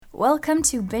Welcome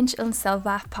to Binge on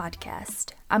Self-Love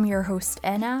podcast. I'm your host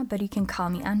Anna, but you can call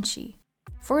me Anchi.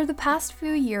 For the past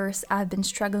few years, I've been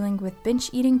struggling with binge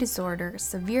eating disorder,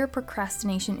 severe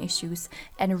procrastination issues,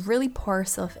 and a really poor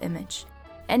self-image.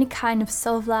 Any kind of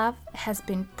self-love has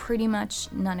been pretty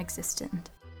much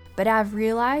non-existent. But I've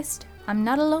realized I'm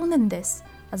not alone in this,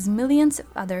 as millions of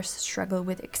others struggle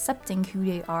with accepting who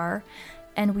they are,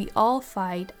 and we all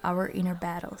fight our inner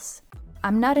battles.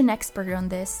 I'm not an expert on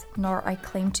this, nor I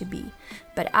claim to be,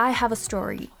 but I have a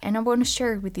story and I want to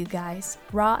share it with you guys,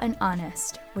 raw and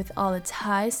honest, with all its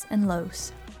highs and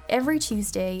lows. Every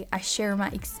Tuesday, I share my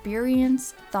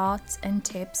experience, thoughts, and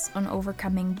tips on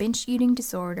overcoming binge eating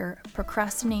disorder,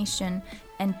 procrastination,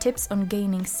 and tips on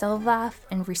gaining self-love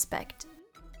and respect.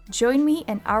 Join me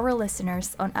and our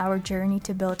listeners on our journey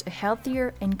to build a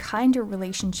healthier and kinder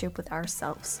relationship with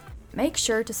ourselves. Make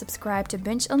sure to subscribe to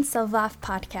Binge on Self-Love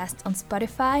podcast on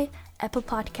Spotify, Apple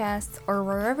Podcasts, or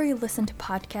wherever you listen to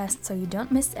podcasts so you don't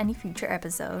miss any future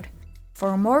episode.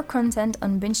 For more content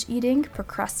on binge eating,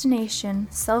 procrastination,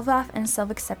 self-love, and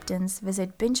self-acceptance,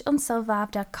 visit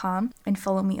bingeonselflove.com and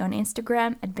follow me on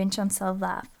Instagram at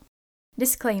bingeonselflove.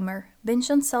 Disclaimer: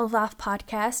 Binge on Self-Love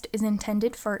podcast is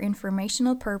intended for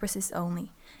informational purposes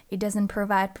only. It doesn't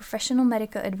provide professional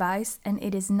medical advice, and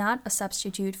it is not a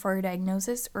substitute for a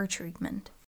diagnosis or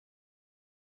treatment.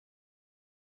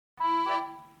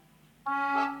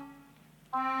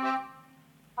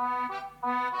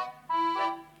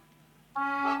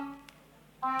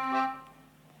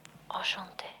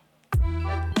 Enchanté.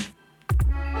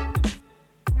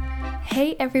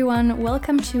 Hey everyone,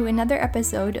 welcome to another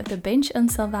episode of the Binge on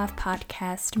Self-Love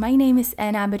podcast. My name is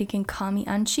Anna, but you can call me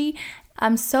Anchi.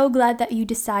 I'm so glad that you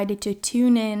decided to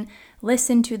tune in,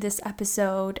 listen to this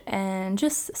episode, and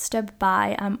just step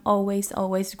by. I'm always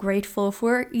grateful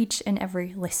for each and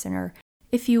every listener.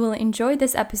 If you will enjoy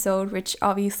this episode, which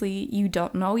obviously you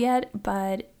don't know yet,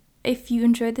 but if you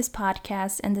enjoyed this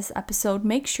podcast and this episode,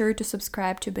 make sure to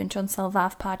subscribe to Binge on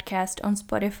Self-Love podcast on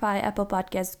Spotify, Apple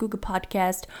Podcasts, Google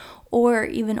Podcast, or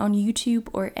even on YouTube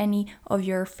or any of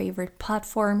your favorite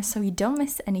platforms so you don't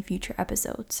miss any future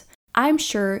episodes. I'm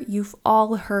sure you've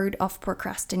all heard of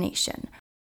procrastination.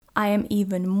 I am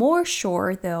even more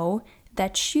sure, though,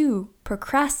 that you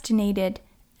procrastinated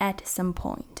at some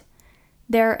point.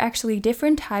 There are actually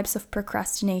different types of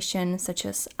procrastination, such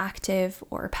as active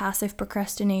or passive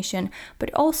procrastination,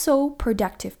 but also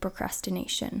productive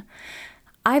procrastination.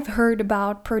 I've heard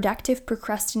about productive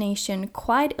procrastination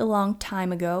quite a long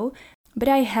time ago, but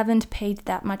I haven't paid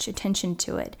that much attention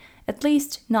to it, at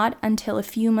least not until a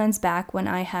few months back when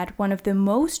I had one of the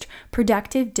most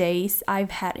productive days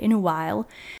I've had in a while,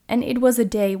 and it was a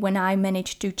day when I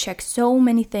managed to check so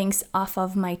many things off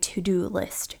of my to-do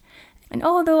list. And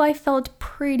although I felt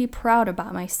pretty proud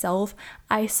about myself,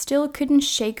 I still couldn't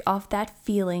shake off that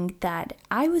feeling that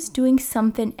I was doing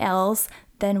something else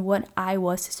than what I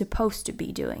was supposed to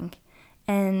be doing.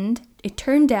 And it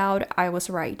turned out I was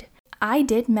right. I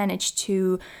did manage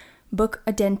to book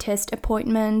a dentist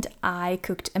appointment, I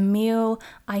cooked a meal,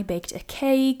 I baked a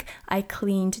cake, I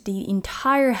cleaned the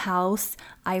entire house,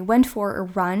 I went for a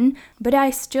run, but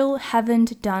I still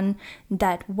haven't done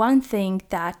that one thing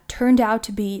that turned out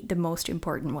to be the most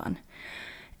important one.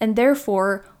 And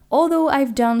therefore, although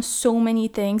I've done so many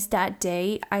things that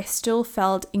day, I still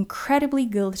felt incredibly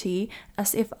guilty,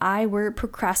 as if I were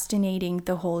procrastinating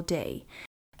the whole day.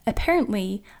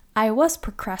 Apparently, I was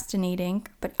procrastinating,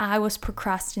 but I was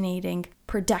procrastinating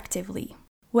productively.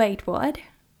 Wait, what?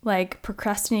 Like,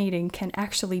 procrastinating can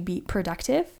actually be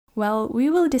productive? Well, we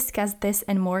will discuss this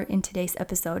and more in today's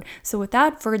episode. So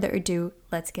without further ado,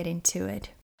 let's get into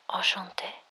it.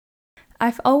 Enchanté.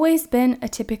 I've always been a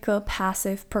typical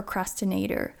passive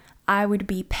procrastinator. I would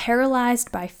be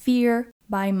paralyzed by fear,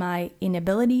 by my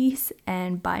inabilities,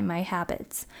 and by my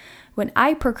habits. When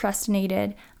I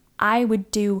procrastinated, I would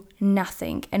do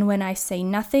nothing. And when I say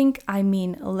nothing, I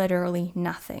mean literally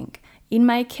nothing. In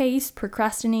my case,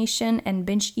 procrastination and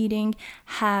binge eating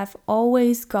have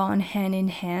always gone hand in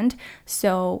hand.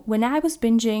 So when I was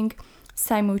binging,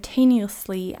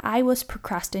 simultaneously, I was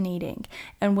procrastinating.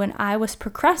 And when I was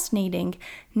procrastinating,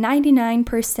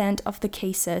 99% of the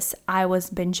cases, I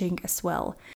was binging as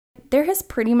well. There has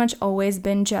pretty much always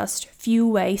been just few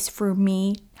ways for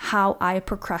me how I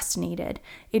procrastinated.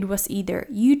 It was either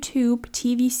YouTube,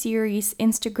 TV series,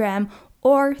 Instagram,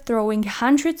 or throwing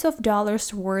hundreds of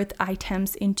dollars worth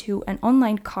items into an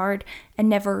online cart and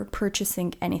never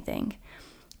purchasing anything.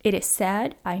 It is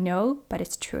sad, I know, but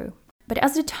it's true. But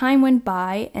as the time went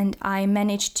by and I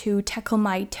managed to tackle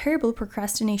my terrible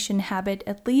procrastination habit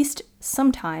at least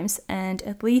sometimes and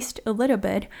at least a little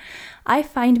bit, I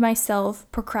find myself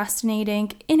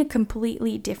procrastinating in a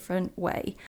completely different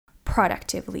way,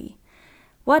 productively.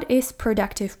 What is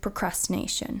productive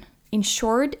procrastination? In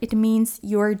short, it means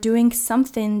you're doing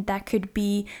something that could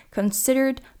be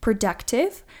considered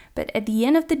productive, but at the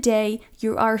end of the day,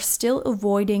 you are still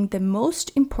avoiding the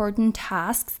most important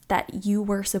tasks that you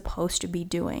were supposed to be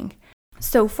doing.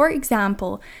 So, for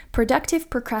example, productive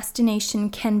procrastination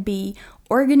can be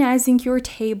organizing your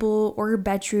table or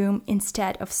bedroom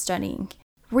instead of studying,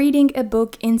 reading a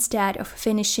book instead of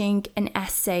finishing an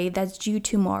essay that's due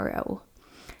tomorrow.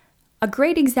 A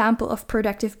great example of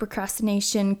productive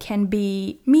procrastination can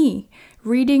be me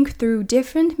reading through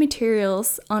different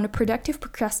materials on a productive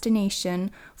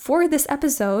procrastination for this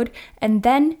episode, and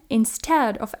then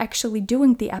instead of actually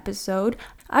doing the episode,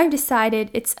 I've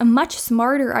decided it's a much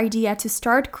smarter idea to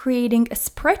start creating a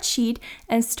spreadsheet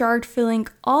and start filling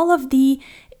all of the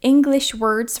English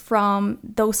words from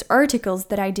those articles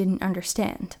that I didn't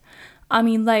understand. I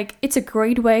mean, it's a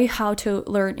great way how to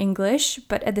learn English,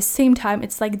 but at the same time,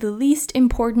 it's the least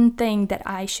important thing that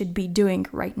I should be doing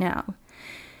right now.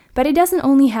 But it doesn't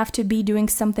only have to be doing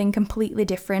something completely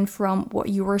different from what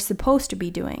you were supposed to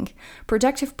be doing.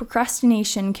 Productive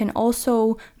procrastination can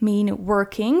also mean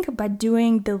working, but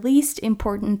doing the least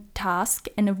important task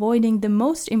and avoiding the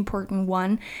most important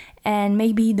one, and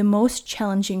maybe the most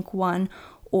challenging one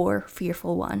or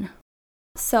fearful one.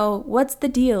 So, what's the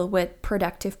deal with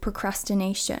productive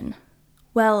procrastination?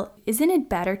 Well, isn't it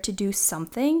better to do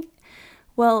something?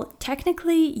 Well,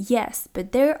 technically, yes,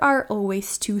 but there are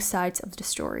always two sides of the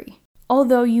story.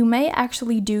 Although you may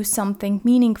actually do something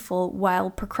meaningful while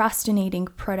procrastinating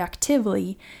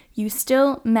productively, you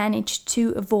still manage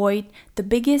to avoid the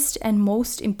biggest and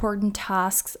most important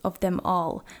tasks of them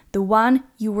all, the one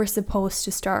you were supposed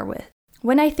to start with.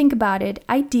 When I think about it,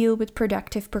 I deal with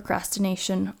productive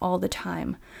procrastination all the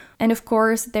time. And of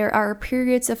course, there are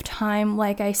periods of time,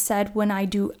 like I said, when I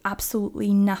do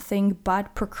absolutely nothing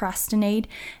but procrastinate,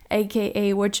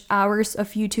 aka watch hours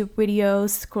of YouTube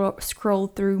videos, scroll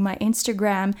through my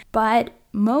Instagram. But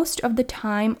most of the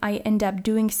time, I end up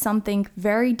doing something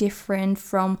very different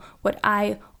from what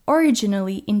I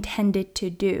originally intended to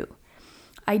do.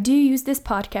 I do use this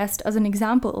podcast as an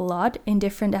example a lot in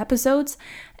different episodes,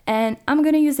 and I'm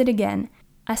gonna use it again.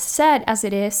 As sad as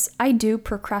it is, I do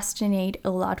procrastinate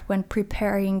a lot when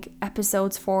preparing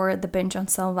episodes for the Binge on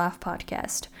Self-Love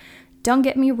podcast. Don't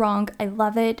get me wrong, I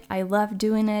love it, I love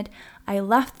doing it, I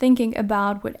love thinking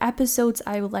about what episodes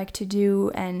I would like to do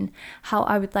and how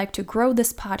I would like to grow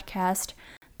this podcast.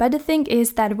 But the thing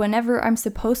is that whenever I'm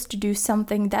supposed to do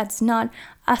something that's not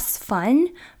as fun,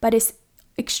 but is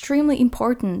extremely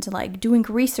important, like doing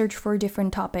research for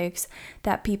different topics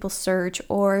that people search,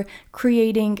 or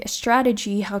creating a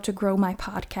strategy how to grow my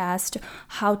podcast,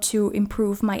 how to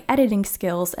improve my editing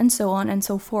skills, and so on and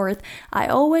so forth, I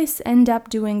always end up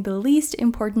doing the least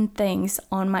important things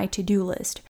on my to-do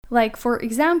list. Like, for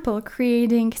example,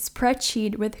 creating a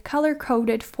spreadsheet with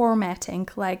color-coded formatting.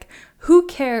 Like, who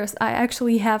cares? I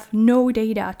actually have no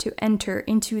data to enter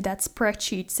into that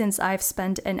spreadsheet since I've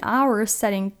spent an hour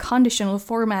setting conditional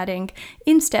formatting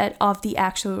instead of the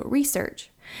actual research.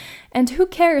 And who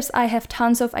cares? I have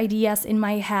tons of ideas in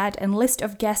my head and list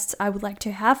of guests I would like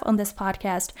to have on this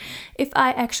podcast if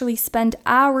I actually spend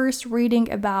hours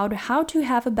reading about how to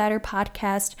have a better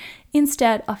podcast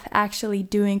instead of actually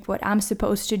doing what I'm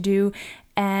supposed to do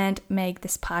and make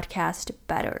this podcast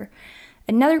better.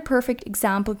 Another perfect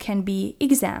example can be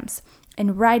exams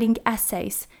and writing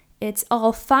essays. It's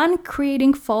all fun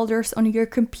creating folders on your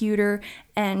computer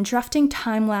and drafting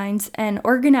timelines and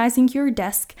organizing your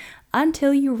desk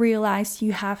until you realize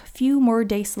you have a few more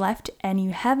days left and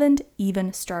you haven't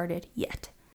even started yet.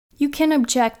 You can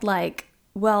object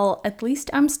well, at least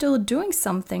I'm still doing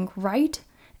something, right?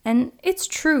 And it's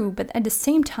true, but at the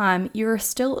same time, you're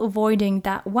still avoiding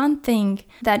that one thing,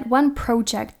 that one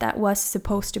project that was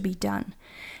supposed to be done.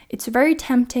 It's very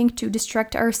tempting to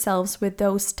distract ourselves with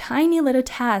those tiny little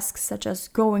tasks, such as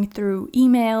going through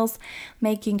emails,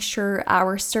 making sure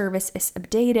our service is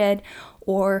updated,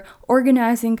 or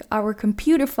organizing our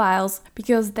computer files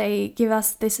because they give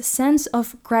us this sense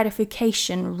of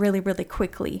gratification really, really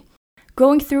quickly.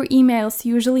 Going through emails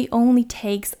usually only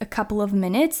takes a couple of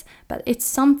minutes, but it's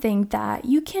something that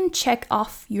you can check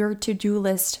off your to-do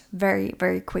list very,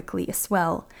 very quickly as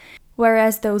well.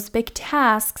 Whereas those big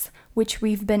tasks, which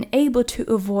we've been able to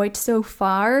avoid so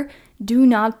far, do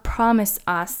not promise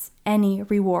us any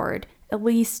reward. At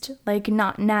least,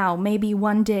 not now, maybe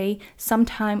one day,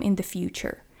 sometime in the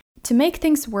future. To make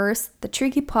things worse, the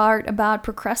tricky part about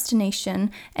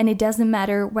procrastination, and it doesn't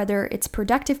matter whether it's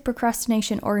productive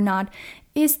procrastination or not,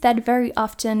 is that very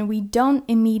often we don't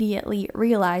immediately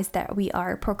realize that we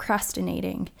are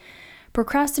procrastinating.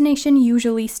 Procrastination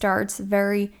usually starts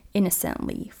very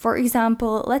innocently. For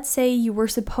example, let's say you were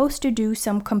supposed to do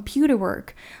some computer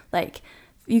work, like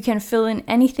you can fill in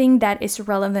anything that is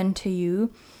relevant to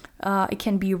you. It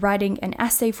can be writing an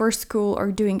essay for school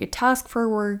or doing a task for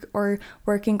work or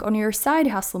working on your side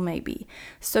hustle maybe.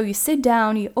 So you sit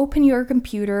down, you open your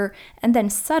computer, and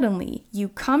then suddenly you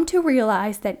come to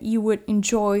realize that you would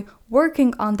enjoy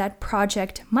working on that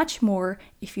project much more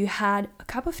if you had a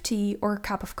cup of tea or a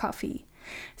cup of coffee.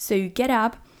 So you get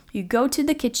up, you go to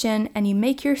the kitchen, and you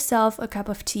make yourself a cup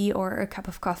of tea or a cup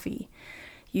of coffee.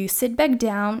 You sit back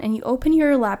down and you open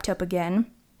your laptop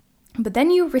again. But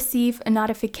then you receive a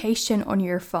notification on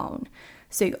your phone.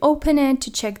 So you open it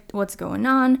to check what's going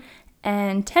on,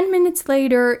 and 10 minutes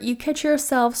later, you catch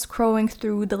yourself scrolling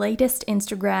through the latest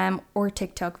Instagram or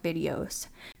TikTok videos.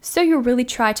 So you really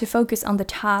try to focus on the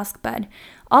task, but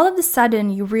all of a sudden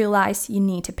you realize you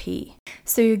need to pee.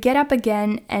 So you get up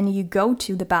again and you go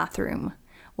to the bathroom.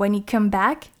 When you come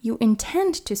back, you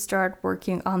intend to start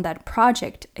working on that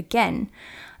project again.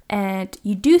 And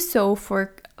you do so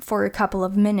for a couple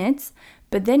of minutes,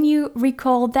 but then you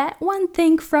recall that one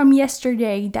thing from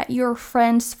yesterday that your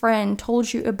friend's friend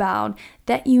told you about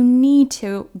that you need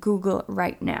to Google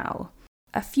right now.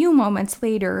 A few moments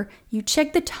later, you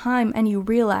check the time and you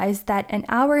realize that an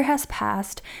hour has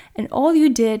passed and all you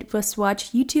did was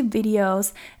watch YouTube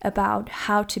videos about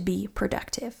how to be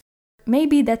productive.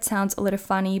 Maybe that sounds a little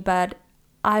funny, but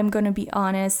I'm gonna be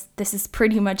honest, this is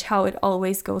pretty much how it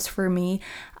always goes for me.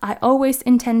 I always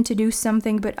intend to do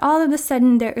something, but all of a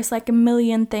sudden there is like a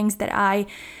million things that I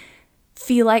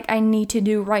feel like I need to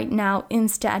do right now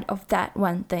instead of that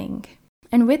one thing.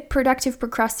 And with productive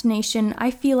procrastination,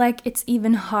 I feel like it's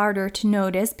even harder to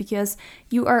notice because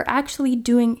you are actually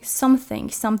doing something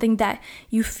that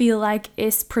you feel like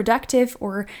is productive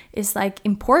or is like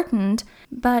important,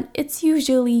 but it's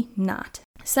usually not.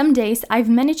 Some days I've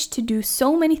managed to do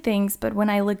so many things, but when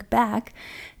I look back,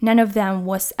 none of them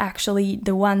was actually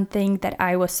the one thing that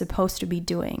I was supposed to be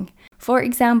doing. For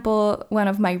example, one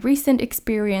of my recent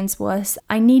experience was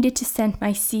I needed to send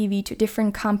my CV to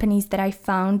different companies that I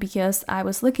found because I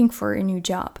was looking for a new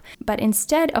job. But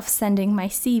instead of sending my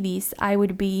CVs, I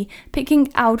would be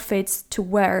picking outfits to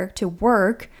wear to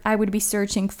work. I would be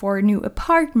searching for new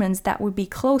apartments that would be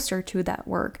closer to that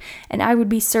work. And I would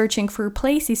be searching for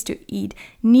places to eat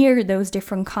near those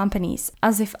different companies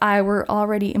as if I were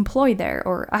already employed there,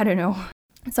 or I don't know.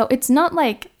 So it's not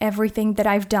like everything that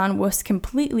I've done was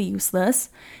completely useless.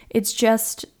 It's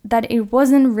just that it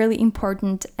wasn't really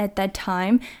important at that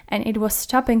time and it was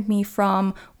stopping me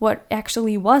from what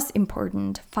actually was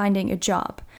important, finding a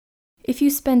job. If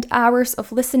you spend hours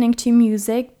of listening to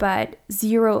music but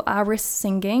 0 hours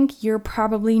singing, you're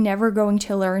probably never going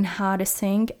to learn how to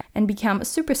sing and become a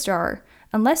superstar.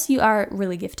 Unless you are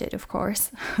really gifted, of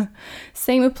course.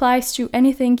 Same applies to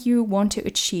anything you want to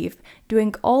achieve.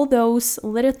 Doing all those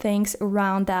little things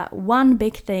around that one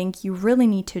big thing you really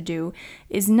need to do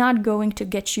is not going to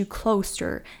get you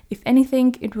closer. If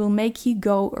anything, it will make you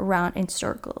go around in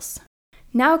circles.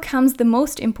 Now comes the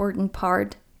most important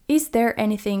part. Is there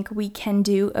anything we can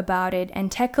do about it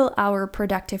and tackle our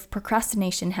productive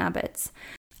procrastination habits?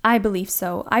 I believe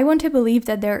so. I want to believe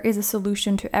that there is a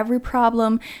solution to every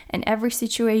problem and every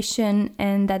situation,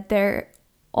 and that there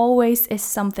always is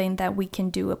something that we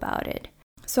can do about it.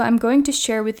 So I'm going to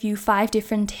share with you 5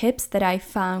 different tips that I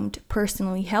found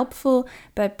personally helpful,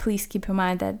 but please keep in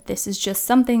mind that this is just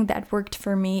something that worked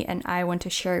for me and I want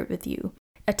to share it with you.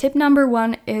 Tip number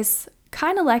 1 is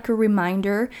kind of like a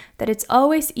reminder that it's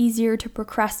always easier to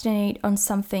procrastinate on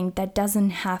something that doesn't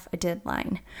have a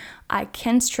deadline. I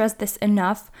can't stress this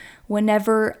enough.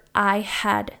 Whenever I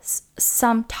had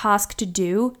some task to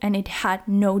do and it had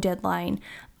no deadline,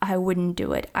 I wouldn't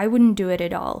do it. I wouldn't do it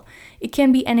at all. It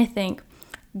can be anything.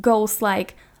 Goals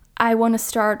like I want to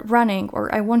start running,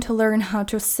 or I want to learn how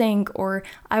to sing, or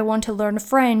I want to learn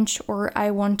French, or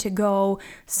I want to go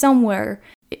somewhere.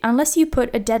 Unless you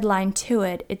put a deadline to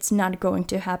it, it's not going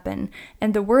to happen.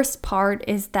 And the worst part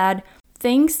is that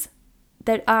things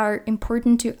that are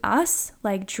important to us,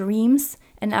 like dreams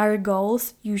and our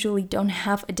goals, usually don't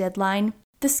have a deadline.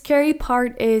 The scary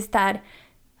part is that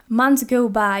months go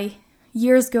by,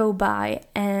 years go by,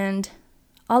 and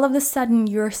all of a sudden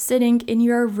you're sitting in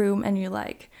your room and you're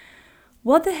like,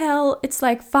 what the hell? It's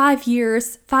like 5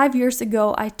 years. 5 years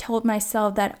ago, I told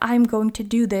myself that I'm going to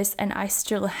do this and I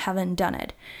still haven't done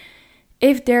it.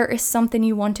 If there is something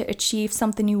you want to achieve,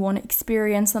 something you want to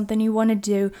experience, something you want to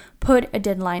do, put a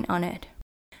deadline on it.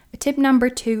 Tip number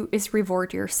 2 is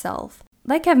reward yourself.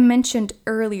 Like I've mentioned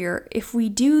earlier, if we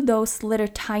do those little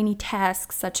tiny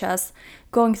tasks such as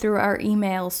going through our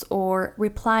emails or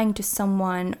replying to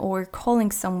someone or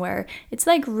calling somewhere, it's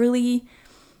like really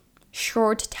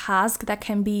short task that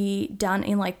can be done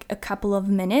in like a couple of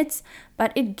minutes,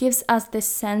 but it gives us this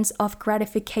sense of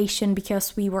gratification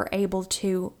because we were able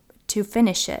to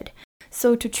finish it.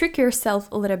 So to trick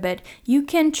yourself a little bit, you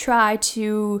can try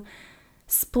to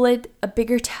split a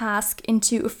bigger task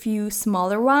into a few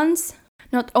smaller ones.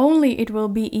 Not only it will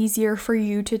be easier for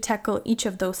you to tackle each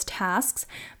of those tasks,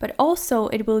 but also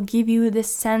it will give you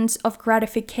this sense of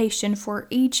gratification for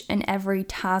each and every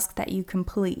task that you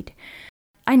complete.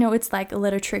 I know it's like a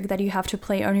little trick that you have to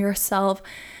play on yourself,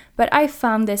 but I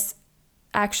found this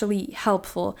actually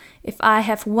helpful. If I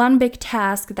have one big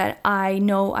task that I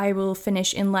know I will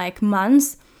finish in like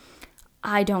months,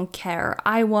 I don't care.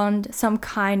 I want some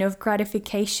kind of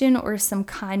gratification or some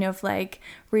kind of like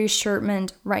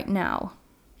reassurance right now,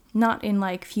 not in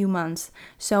like few months.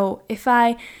 So if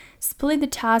I split the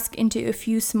task into a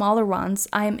few smaller ones,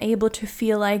 I am able to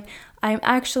feel like I'm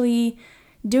actually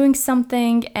doing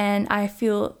something and I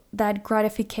feel that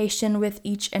gratification with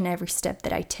each and every step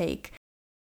that I take.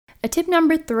 A tip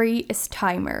number 3 is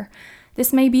timer.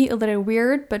 This may be a little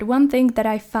weird, but one thing that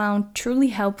I found truly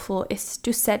helpful is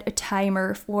to set a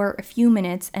timer for a few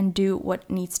minutes and do what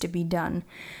needs to be done.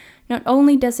 Not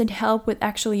only does it help with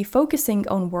actually focusing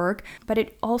on work, but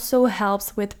it also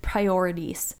helps with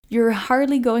priorities. You're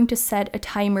hardly going to set a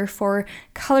timer for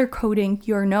color coding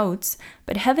your notes,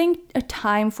 but having a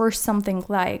time for something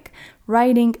like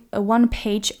writing a 1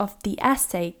 page of the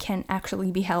essay can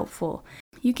actually be helpful.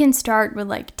 You can start with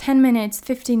like 10 minutes,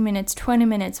 15 minutes, 20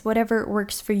 minutes, whatever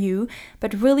works for you,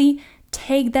 but really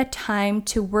take that time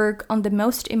to work on the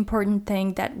most important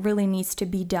thing that really needs to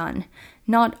be done.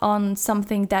 Not on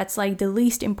something that's like the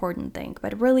least important thing,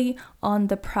 but really on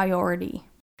the priority.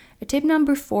 Tip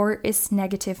number 4 is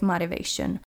negative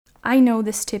motivation. I know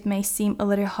this tip may seem a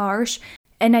little harsh,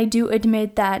 and I do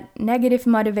admit that negative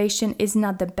motivation is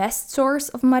not the best source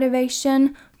of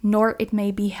motivation, nor it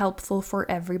may be helpful for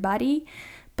everybody.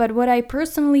 But what I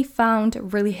personally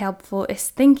found really helpful is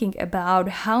thinking about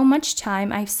how much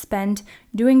time I've spent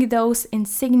doing those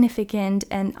insignificant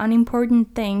and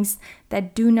unimportant things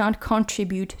that do not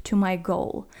contribute to my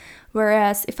goal.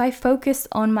 Whereas if I focus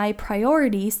on my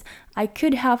priorities, I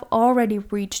could have already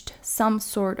reached some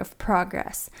sort of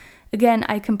progress. Again,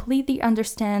 I completely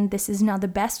understand this is not the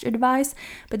best advice,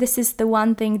 but this is the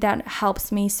one thing that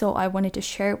helps me, so I wanted to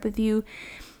share it with you.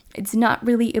 It's not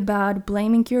really about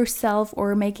blaming yourself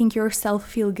or making yourself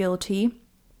feel guilty,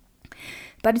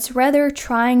 but it's rather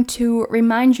trying to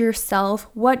remind yourself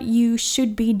what you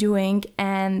should be doing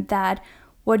and that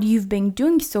what you've been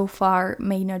doing so far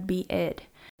may not be it.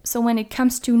 So when it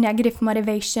comes to negative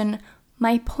motivation,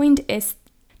 my point is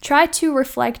try to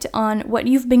reflect on what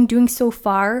you've been doing so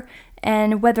far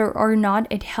and whether or not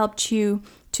it helped you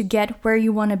to get where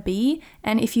you want to be.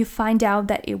 And if you find out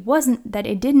that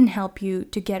it didn't help you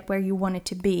to get where you wanted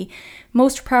to be,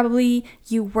 most probably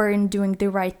you weren't doing the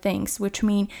right things, which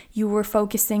means you were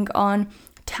focusing on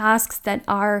tasks that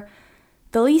are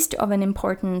the least of an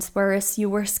importance, whereas you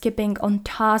were skipping on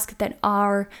tasks that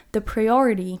are the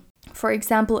priority. For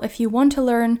example, if you want to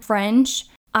learn French,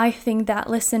 I think that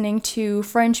listening to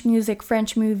French music,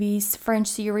 French movies, French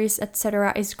series,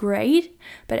 etc. is great,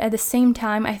 but at the same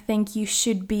time, I think you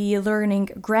should be learning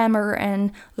grammar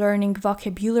and learning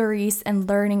vocabularies and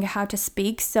learning how to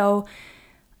speak. So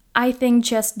I think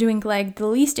just doing like the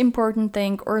least important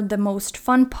thing or the most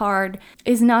fun part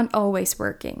is not always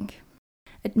working.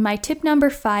 My tip number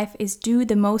 5 is do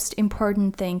the most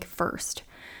important thing first.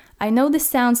 I know this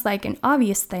sounds like an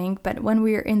obvious thing, but when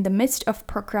we're in the midst of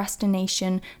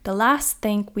procrastination, the last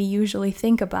thing we usually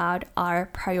think about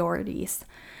are priorities.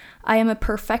 I am a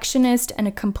perfectionist and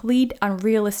a complete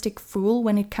unrealistic fool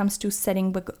when it comes to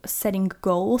setting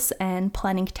goals and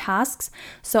planning tasks,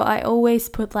 so I always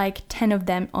put like 10 of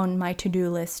them on my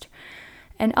to-do list.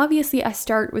 And obviously I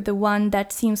start with the one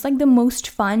that seems like the most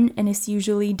fun and is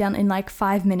usually done in like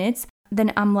 5 minutes.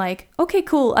 Then I'm like, okay,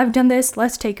 cool, I've done this,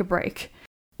 let's take a break.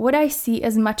 What I see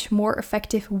as much more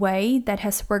effective way that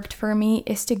has worked for me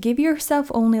is to give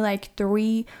yourself only like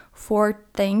 3-4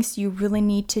 things you really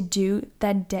need to do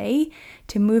that day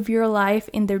to move your life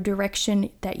in the direction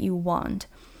that you want.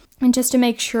 And just to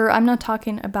make sure, I'm not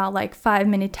talking about like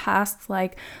 5-minute tasks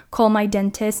like call my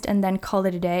dentist and then call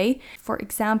it a day. For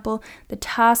example, the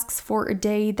tasks for a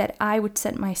day that I would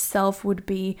set myself would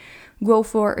be go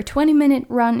for a 20-minute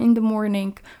run in the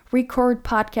morning, record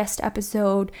podcast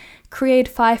episode, create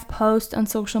 5 posts on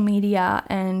social media,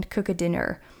 and cook a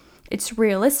dinner. It's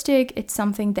realistic, it's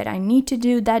something that I need to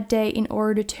do that day in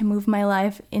order to move my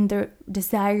life in the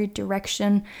desired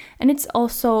direction, and it's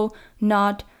also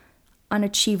not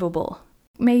unachievable.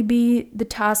 Maybe the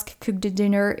task cook the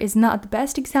dinner is not the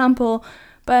best example,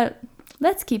 but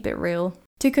let's keep it real.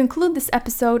 To conclude this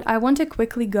episode, I want to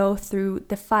quickly go through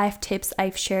the 5 tips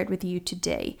I've shared with you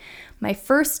today. My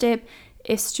first tip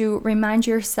is to remind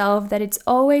yourself that it's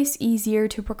always easier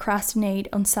to procrastinate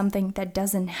on something that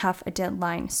doesn't have a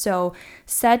deadline. So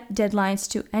set deadlines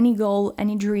to any goal,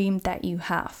 any dream that you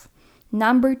have.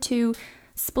 Number 2,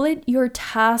 split your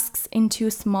tasks into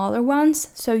smaller ones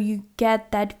so you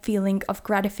get that feeling of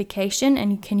gratification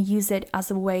and you can use it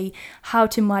as a way how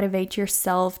to motivate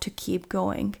yourself to keep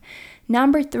going.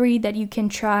 Number 3 that you can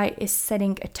try is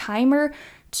setting a timer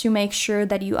to make sure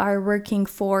that you are working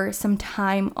for some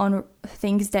time on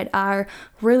things that are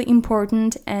really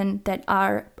important and that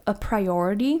are a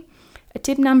priority.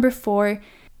 Tip number 4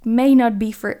 may not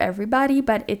be for everybody,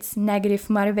 but it's negative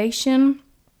motivation,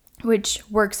 which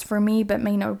works for me but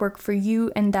may not work for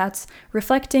you, and that's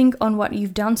reflecting on what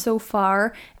you've done so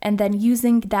far and then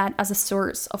using that as a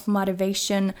source of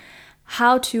motivation,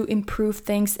 how to improve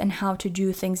things and how to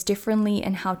do things differently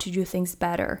and how to do things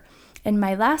better. And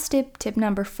my last tip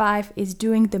number 5, is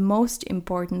doing the most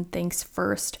important things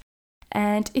first.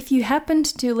 And if you happened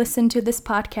to listen to this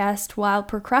podcast while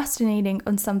procrastinating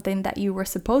on something that you were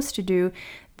supposed to do,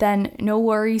 then no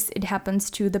worries, it happens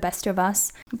to the best of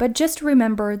us. But just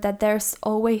remember that there's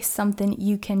always something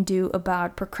you can do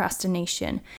about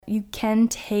procrastination. You can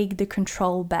take the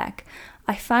control back.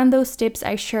 I found those tips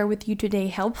I share with you today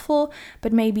helpful,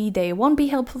 but maybe they won't be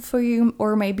helpful for you,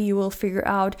 or maybe you will figure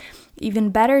out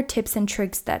even better tips and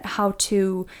tricks that how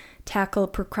to tackle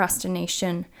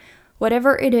procrastination.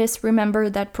 Whatever it is, remember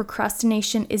that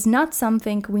procrastination is not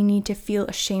something we need to feel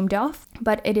ashamed of,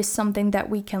 but it is something that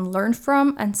we can learn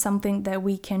from and something that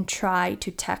we can try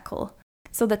to tackle.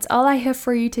 So that's all I have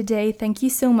for you today. Thank you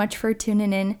so much for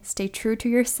tuning in. Stay true to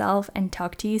yourself and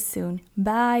talk to you soon.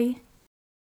 Bye.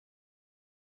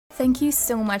 Thank you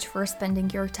so much for spending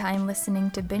your time listening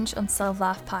to Binge on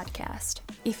Self-Love podcast.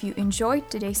 If you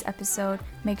enjoyed today's episode,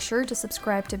 make sure to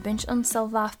subscribe to Binge on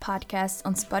Self-Love podcast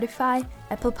on Spotify,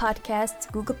 Apple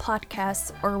Podcasts, Google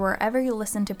Podcasts, or wherever you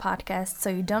listen to podcasts so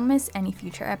you don't miss any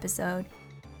future episode.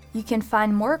 You can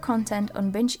find more content on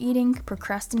binge eating,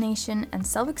 procrastination, and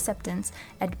self-acceptance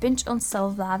at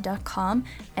bingeonselflove.com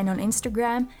and on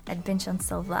Instagram at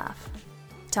bingeonselflove.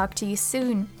 Talk to you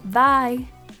soon. Bye!